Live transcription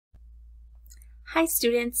Hi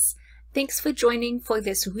students, thanks for joining for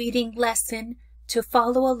this reading lesson to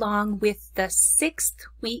follow along with the 6th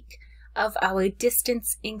week of our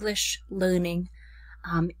distance English learning.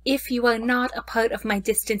 If you are not a part of my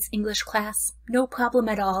distance English class, no problem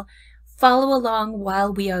at all. Follow along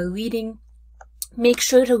while we are reading. Make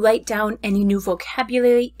sure to write down any new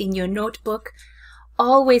vocabulary in your notebook.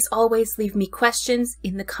 Always leave me questions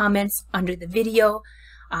in the comments under the video.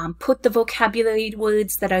 Put the vocabulary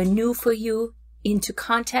words that are new for you into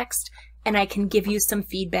context, and I can give you some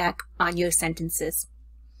feedback on your sentences.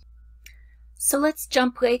 So let's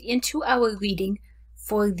jump right into our reading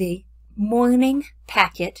for the morning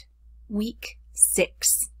packet, week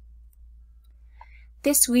 6.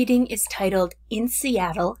 This reading is titled, In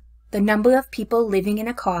Seattle, the number of people living in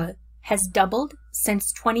a car has doubled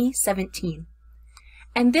since 2017.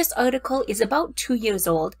 And this article is about 2 years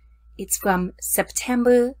old. It's from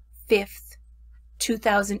September 5th,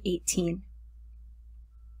 2018.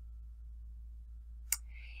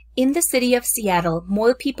 In the city of Seattle,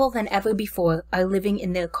 more people than ever before are living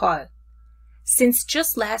in their car. Since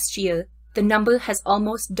just last year, the number has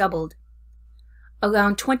almost doubled.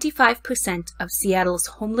 Around 25% of Seattle's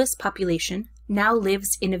homeless population now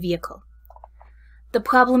lives in a vehicle. The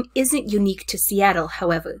problem isn't unique to Seattle,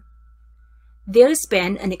 however. There's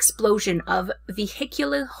been an explosion of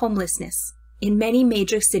vehicular homelessness in many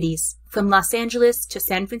major cities, from Los Angeles to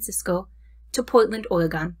San Francisco to Portland,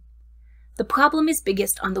 Oregon. The problem is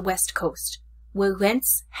biggest on the West Coast, where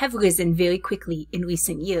rents have risen very quickly in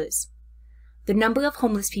recent years. The number of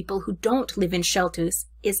homeless people who don't live in shelters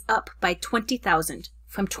is up by 20,000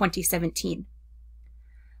 from 2017.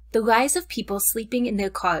 The rise of people sleeping in their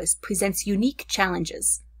cars presents unique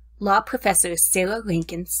challenges, law professor Sarah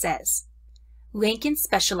Rankin says. Rankin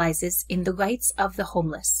specializes in the rights of the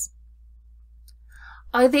homeless.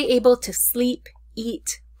 Are they able to sleep,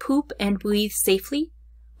 eat, poop, and breathe safely?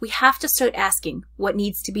 We have to start asking what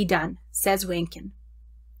needs to be done, says Rankin.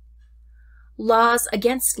 Laws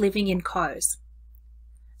against living in cars.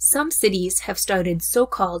 Some cities have started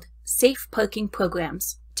so-called safe parking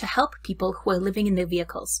programs to help people who are living in their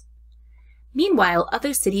vehicles. Meanwhile,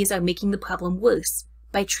 other cities are making the problem worse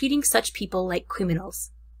by treating such people like criminals.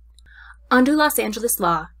 Under Los Angeles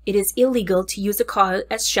law, it is illegal to use a car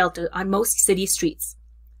as shelter on most city streets.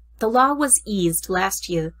 The law was eased last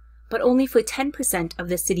year, but only for 10% of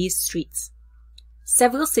the city's streets.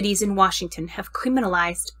 Several cities in Washington have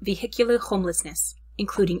criminalized vehicular homelessness,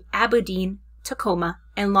 including Aberdeen, Tacoma,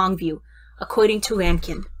 and Longview, according to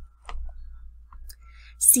Rankin.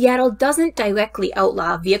 Seattle doesn't directly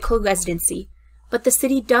outlaw vehicle residency, but the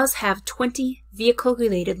city does have 20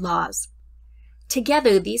 vehicle-related laws.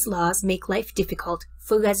 Together, these laws make life difficult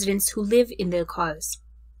for residents who live in their cars.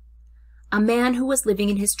 A man who was living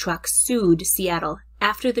in his truck sued Seattle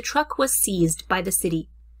after the truck was seized by the city.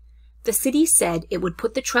 The city said it would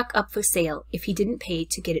put the truck up for sale if he didn't pay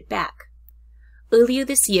to get it back. Earlier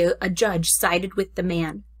this year, a judge sided with the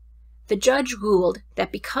man. The judge ruled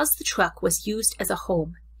that because the truck was used as a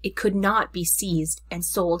home, it could not be seized and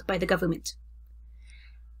sold by the government.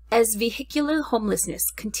 As vehicular homelessness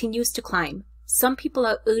continues to climb, some people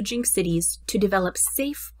are urging cities to develop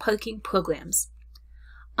safe parking programs.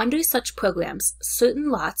 Under such programs, certain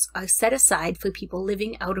lots are set aside for people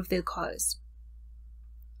living out of their cars.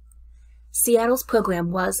 Seattle's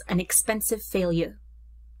program was an expensive failure.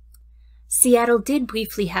 Seattle did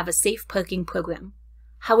briefly have a safe parking program.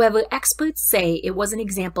 However, experts say it was an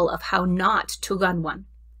example of how not to run one.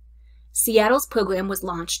 Seattle's program was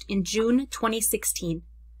launched in June 2016.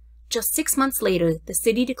 Just 6 months later, the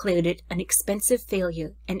city declared it an expensive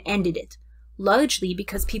failure and ended it, largely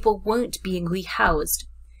because people weren't being rehoused.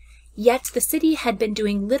 Yet the city had been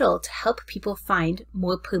doing little to help people find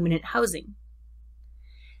more permanent housing.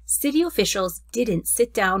 City officials didn't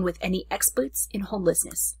sit down with any experts in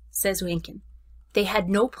homelessness, says Rankin. They had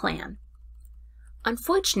no plan.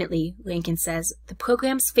 Unfortunately, Rankin says, the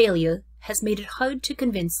program's failure has made it hard to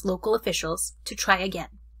convince local officials to try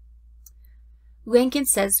again. Rankin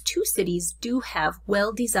says 2 cities do have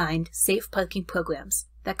well-designed safe parking programs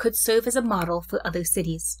that could serve as a model for other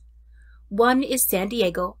cities. One is San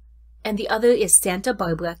Diego, and the other is Santa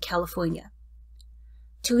Barbara, California.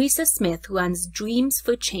 Teresa Smith runs Dreams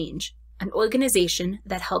for Change, an organization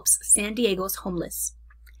that helps San Diego's homeless.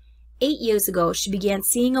 8 years ago, she began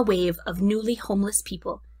seeing a wave of newly homeless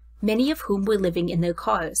people, many of whom were living in their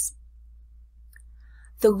cars.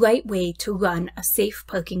 The right way to run a safe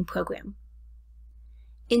parking program.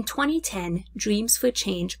 In 2010, Dreams for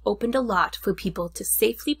Change opened a lot for people to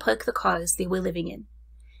safely park the cars they were living in.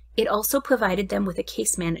 It also provided them with a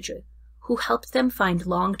case manager, who helped them find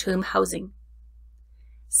long-term housing.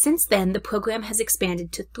 Since then, the program has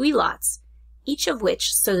expanded to 3 lots, each of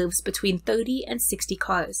which serves between 30 and 60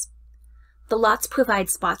 cars. The lots provide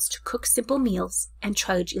spots to cook simple meals and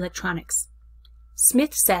charge electronics.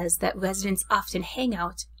 Smith says that residents often hang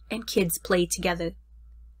out and kids play together.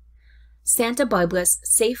 Santa Barbara's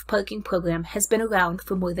Safe Parking program has been around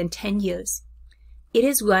for more than 10 years. It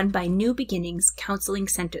is run by New Beginnings Counseling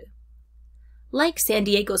Center. Like San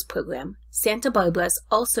Diego's program, Santa Barbara's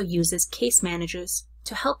also uses case managers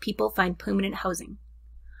to help people find permanent housing.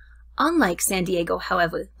 Unlike San Diego,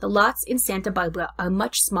 however, the lots in Santa Barbara are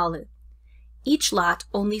much smaller. Each lot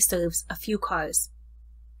only serves a few cars.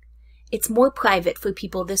 It's more private for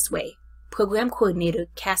people this way, program coordinator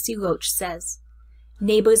Cassie Roach says.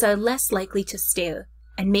 Neighbors are less likely to stare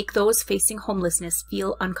and make those facing homelessness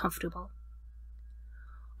feel uncomfortable.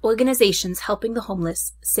 Organizations helping the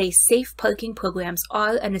homeless say safe parking programs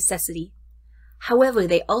are a necessity. However,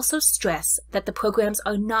 they also stress that the programs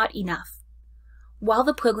are not enough. While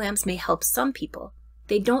the programs may help some people,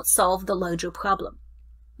 they don't solve the larger problem,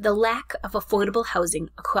 the lack of affordable housing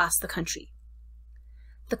across the country.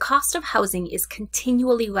 The cost of housing is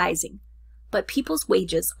continually rising, but people's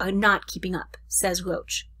wages are not keeping up, says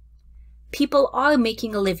Roach. People are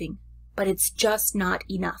making a living, but it's just not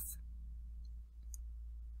enough.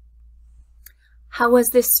 How was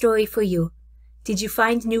this story for you? Did you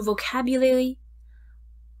find new vocabulary?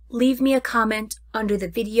 Leave me a comment under the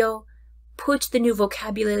video, put the new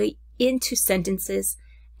vocabulary into sentences,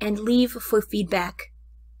 and leave for feedback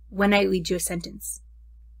when I read your sentence.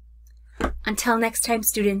 Until next time,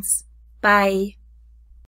 students, bye.